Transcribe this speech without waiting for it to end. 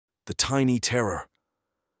the tiny terror.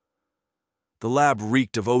 The lab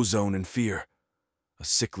reeked of ozone and fear. A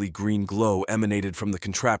sickly green glow emanated from the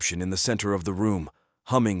contraption in the center of the room,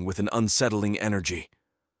 humming with an unsettling energy.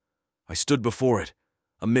 I stood before it,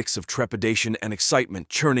 a mix of trepidation and excitement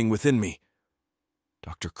churning within me.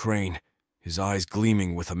 Dr. Crane, his eyes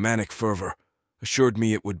gleaming with a manic fervor, assured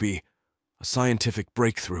me it would be a scientific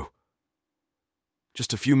breakthrough.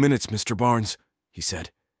 "Just a few minutes, Mr. Barnes," he said,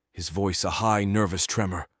 his voice a high, nervous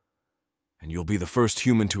tremor. "And you'll be the first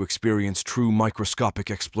human to experience true microscopic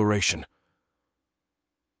exploration."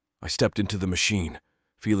 I stepped into the machine,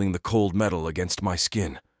 feeling the cold metal against my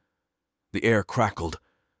skin. The air crackled,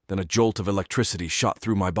 then a jolt of electricity shot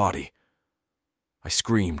through my body. I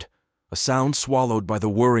screamed, a sound swallowed by the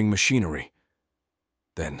whirring machinery.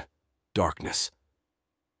 Then, darkness.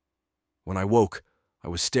 When I woke, I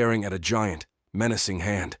was staring at a giant, menacing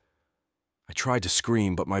hand. I tried to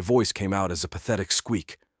scream, but my voice came out as a pathetic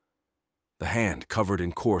squeak. The hand, covered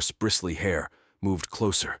in coarse, bristly hair, moved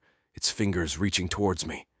closer, its fingers reaching towards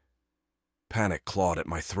me. Panic clawed at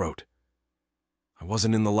my throat. I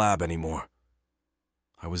wasn't in the lab anymore.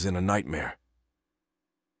 I was in a nightmare.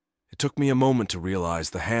 It took me a moment to realize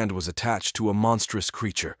the hand was attached to a monstrous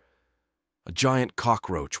creature, a giant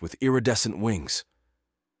cockroach with iridescent wings.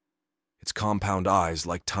 Its compound eyes,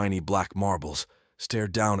 like tiny black marbles,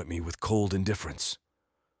 stared down at me with cold indifference.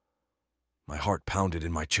 My heart pounded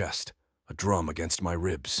in my chest, a drum against my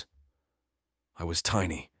ribs. I was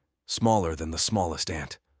tiny, smaller than the smallest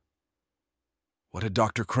ant. What had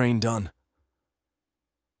Dr. Crane done?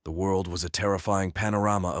 The world was a terrifying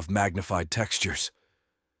panorama of magnified textures.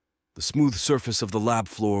 The smooth surface of the lab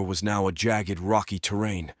floor was now a jagged, rocky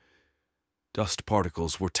terrain. Dust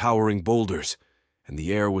particles were towering boulders, and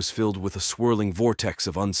the air was filled with a swirling vortex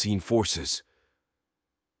of unseen forces.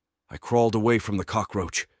 I crawled away from the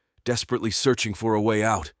cockroach, desperately searching for a way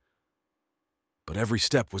out. But every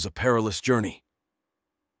step was a perilous journey.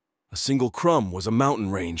 A single crumb was a mountain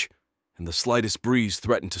range, and the slightest breeze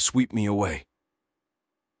threatened to sweep me away.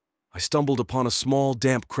 I stumbled upon a small,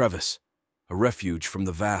 damp crevice, a refuge from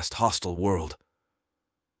the vast, hostile world.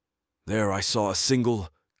 There I saw a single,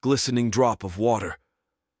 glistening drop of water.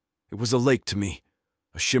 It was a lake to me,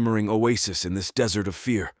 a shimmering oasis in this desert of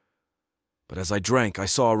fear. But as I drank, I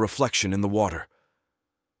saw a reflection in the water.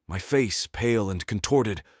 My face, pale and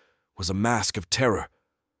contorted, was a mask of terror.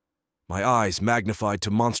 My eyes, magnified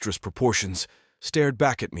to monstrous proportions, stared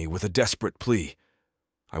back at me with a desperate plea.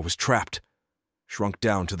 I was trapped. Shrunk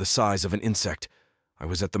down to the size of an insect, I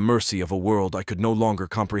was at the mercy of a world I could no longer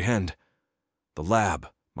comprehend. The lab,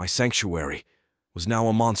 my sanctuary, was now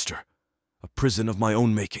a monster, a prison of my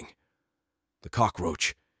own making. The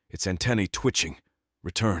cockroach, its antennae twitching,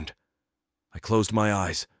 returned. I closed my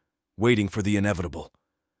eyes, waiting for the inevitable.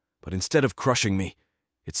 But instead of crushing me,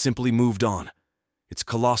 it simply moved on, its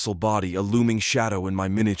colossal body a looming shadow in my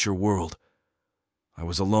miniature world. I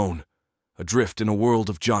was alone, adrift in a world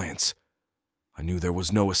of giants. I knew there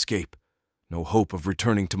was no escape, no hope of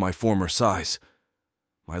returning to my former size.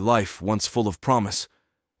 My life, once full of promise,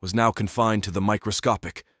 was now confined to the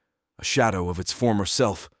microscopic, a shadow of its former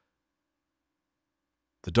self.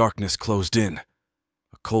 The darkness closed in,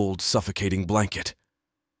 a cold, suffocating blanket.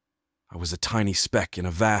 I was a tiny speck in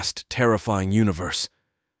a vast, terrifying universe,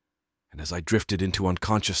 and as I drifted into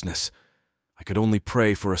unconsciousness, I could only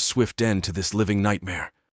pray for a swift end to this living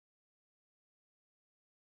nightmare.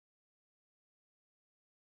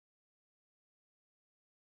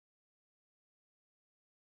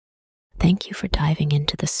 Thank you for diving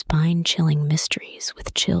into the spine-chilling mysteries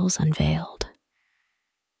with Chills Unveiled.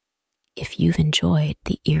 If you've enjoyed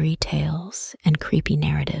the eerie tales and creepy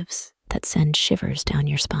narratives that send shivers down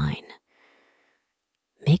your spine,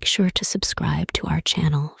 make sure to subscribe to our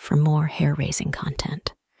channel for more hair-raising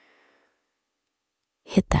content.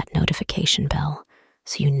 Hit that notification bell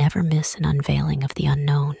so you never miss an unveiling of the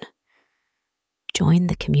unknown. Join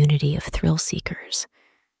the community of thrill seekers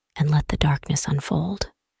and let the darkness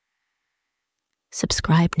unfold.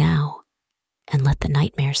 Subscribe now and let the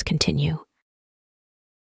nightmares continue.